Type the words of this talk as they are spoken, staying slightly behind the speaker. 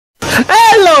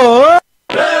Hello!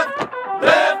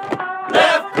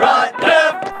 Left, right,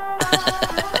 left.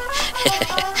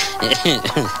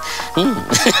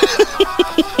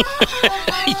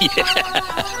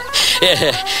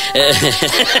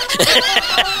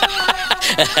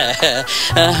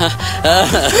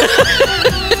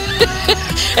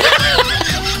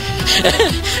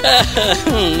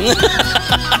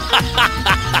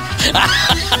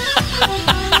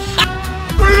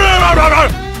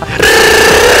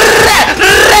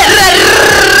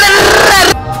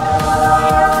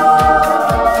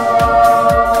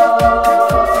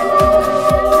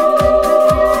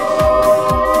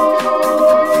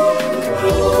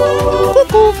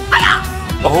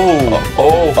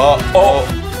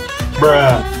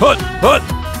 Bruh. Hut!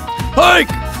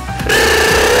 Hike!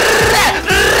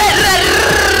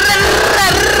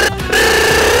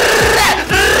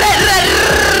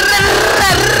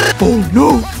 Oh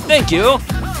no! Thank you!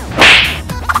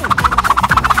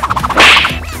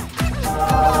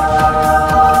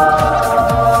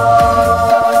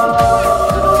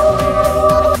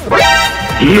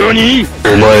 NANI?! お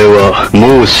前は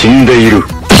もう死んでいる。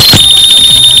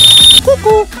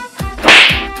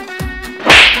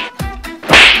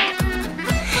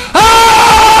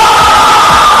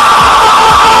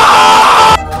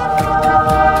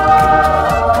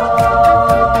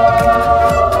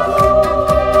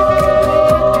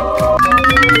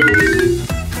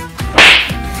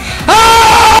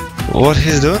What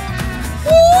he's doing?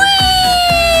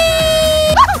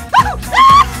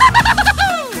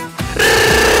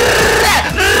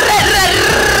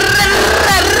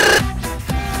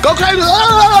 Go crazy!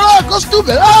 Ah, go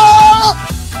stupid! Ah!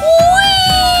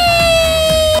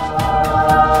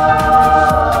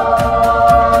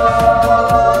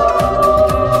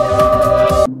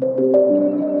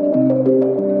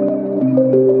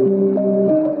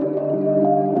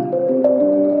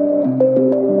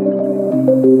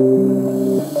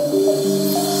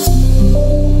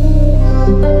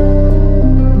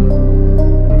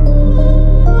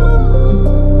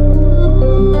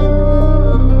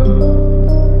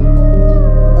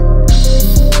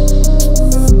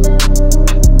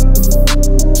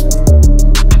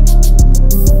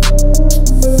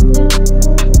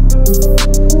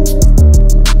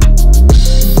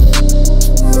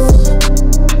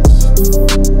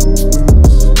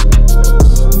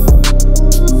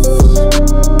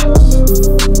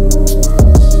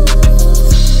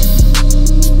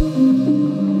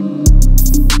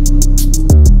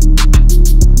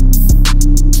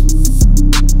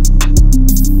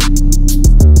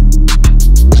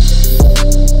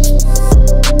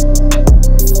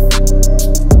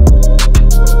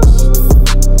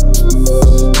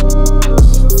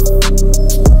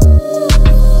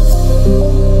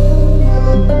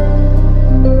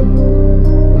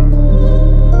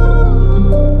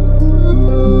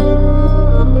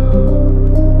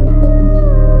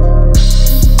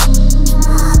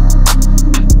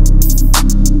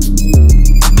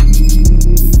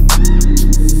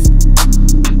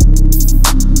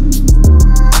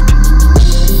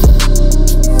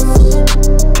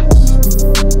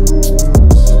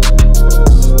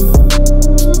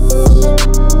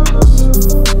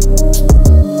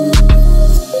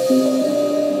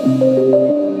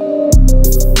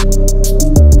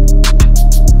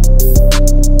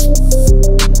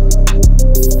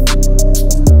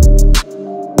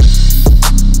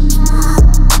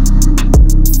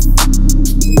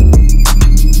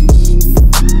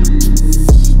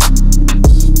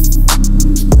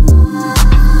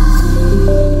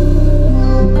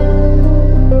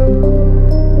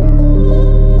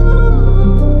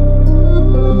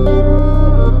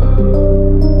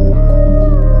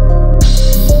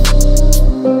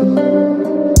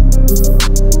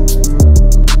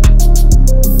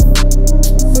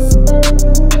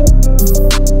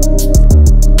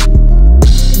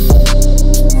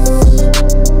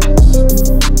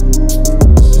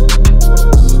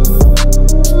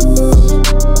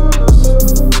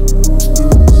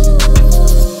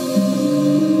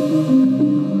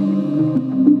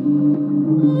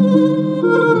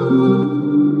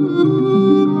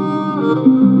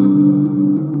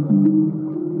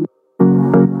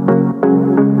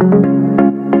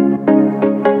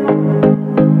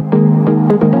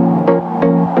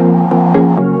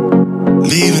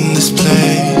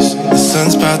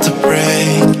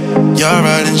 You're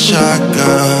riding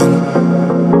shotgun.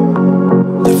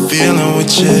 The feeling we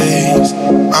chase,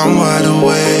 I'm wide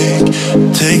awake.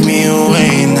 Take me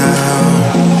away now.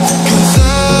 'Cause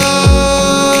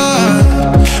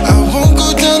I won't go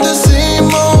down the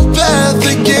same old path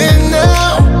again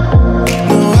now.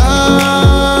 No,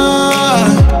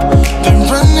 I've been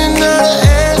running out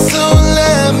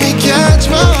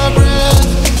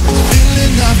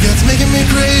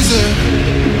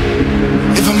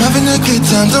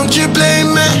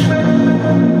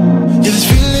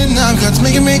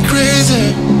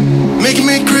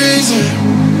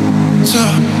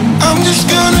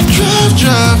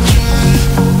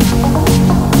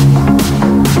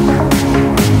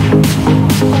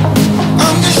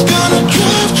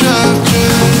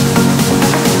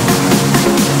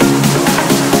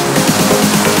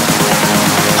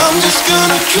just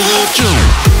gonna drive,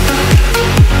 drive.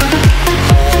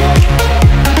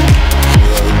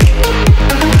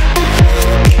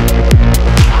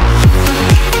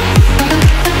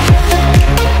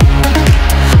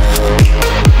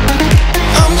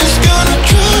 I'm just gonna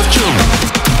drive, drive.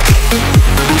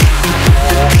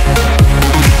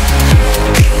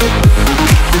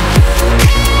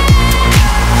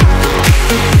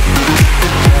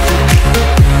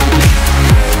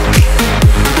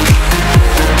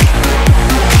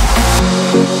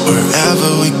 Wherever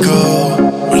we go,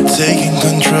 we're taking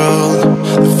control.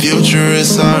 The future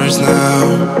is ours now.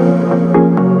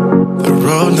 The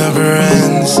road never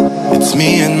ends. It's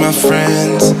me and my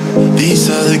friends. These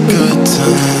are the good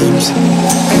times.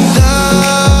 And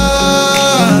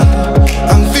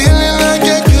I'm feeling like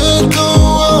I could go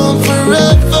on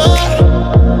forever.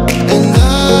 And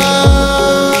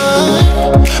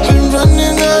I've been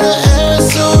running out of air,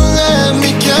 so let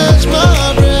me catch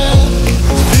my breath.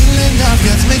 Feeling I've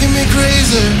got's making me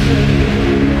crazy.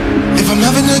 If I'm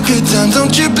having a good time,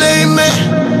 don't you blame me.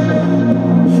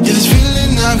 Yeah, this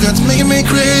feeling I've got's making me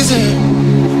crazy,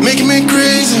 making me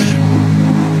crazy.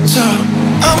 So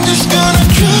I'm just gonna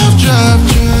drive, drive,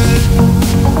 drive.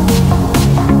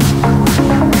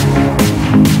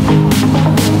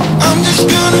 I'm just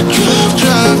gonna drive,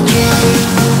 drive, drive.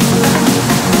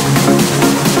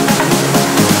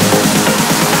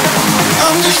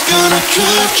 I'm just gonna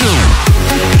drive, drive.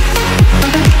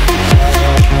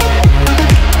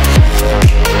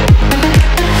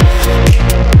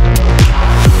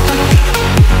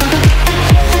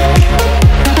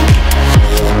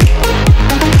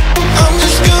 I'm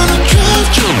just gonna drive,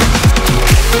 drive.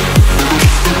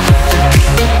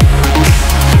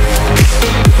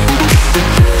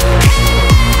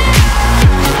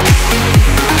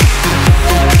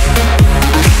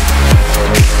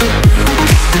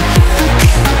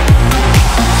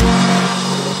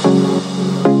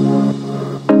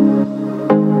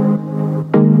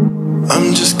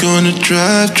 I'm just gonna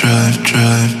drive, drive,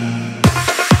 drive.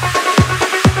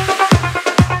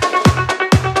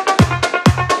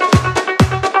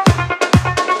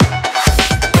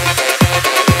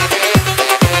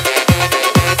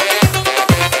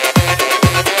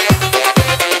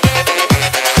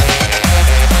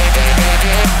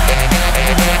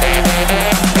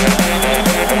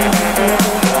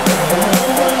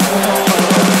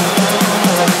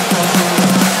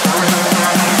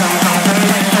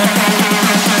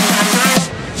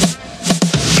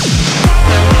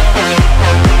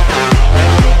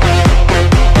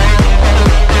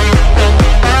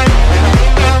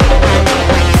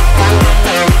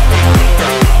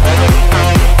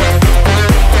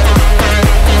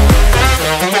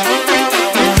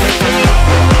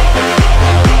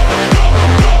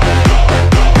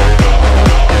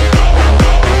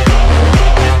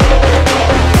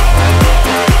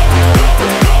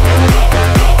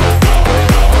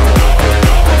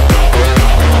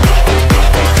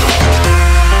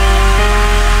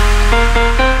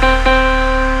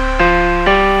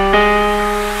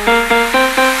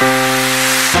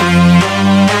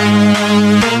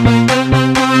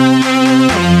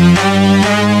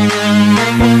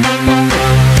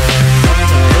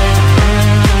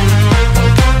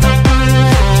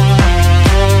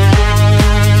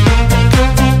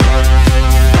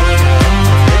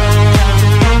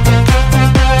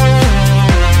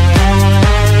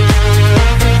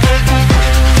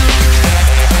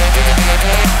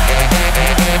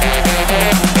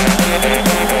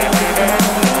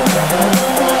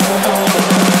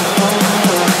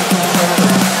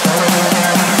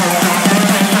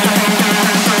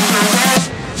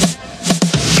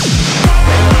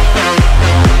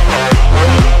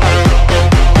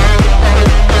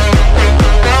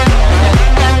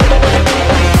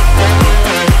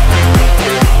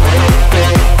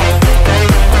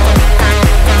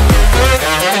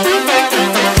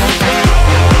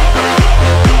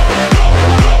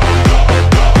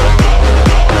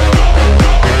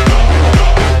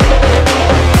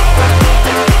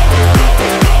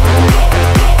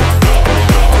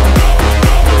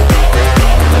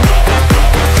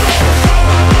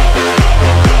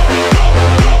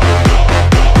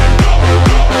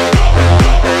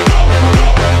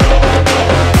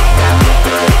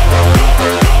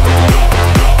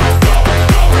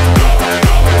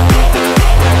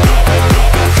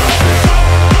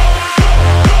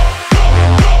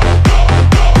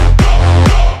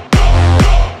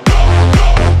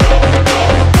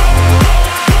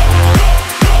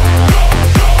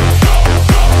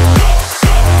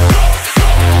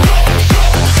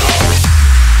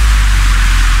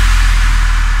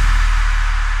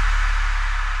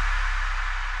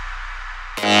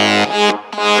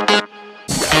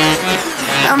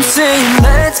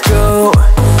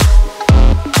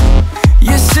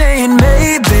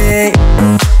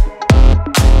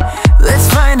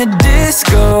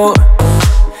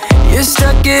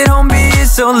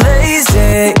 so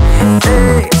lazy.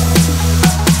 Hey.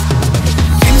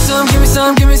 Give me some, give me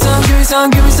some, give me some, give me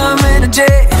some, give me some energy.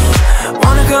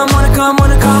 Wanna come, wanna come,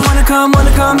 wanna come, wanna come,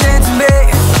 wanna come dance with me.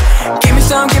 Give me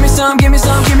some, give me some, give me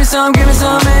some, give me some, give me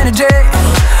some energy.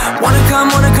 Wanna come,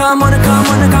 wanna come, wanna come,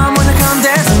 wanna come, wanna come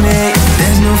dance with me.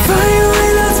 There's no fire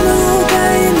when I smoke,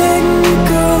 I ain't letting you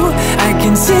go. I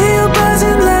can see you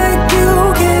buzzing like you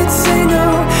can't say no.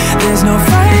 There's no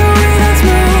fire when I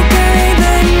smoke, I ain't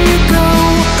letting you go.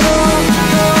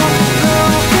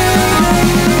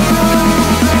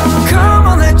 Come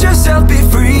on, let yourself be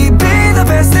free. Be the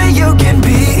best that you can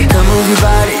be. Come move your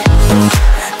body,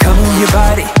 come move your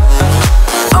body.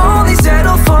 Only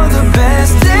settle for the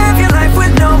best. Live your life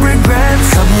with no regrets.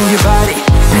 Come move your body,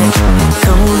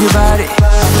 come move your body.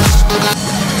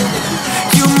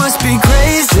 You must be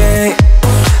crazy.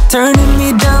 Turning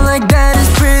me down like that is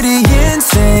pretty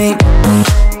insane.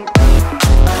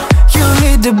 You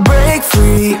need to break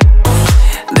free.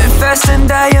 Live fast and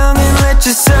die young and let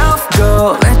yourself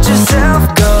go. Let yourself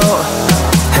go.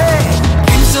 Hey,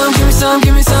 give me some, give me some,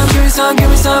 give me some, give me some, give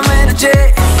me some energy.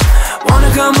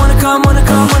 Wanna come, wanna come, wanna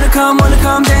come, wanna come, wanna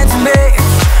come dance with me.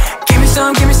 Give me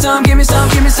some, give me some, give me some,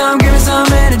 give me some, give me some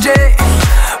energy.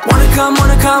 Wanna come,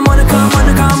 wanna come, wanna come,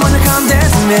 wanna come, wanna come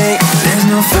dance with me. There's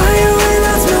no fire when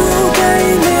I smoke.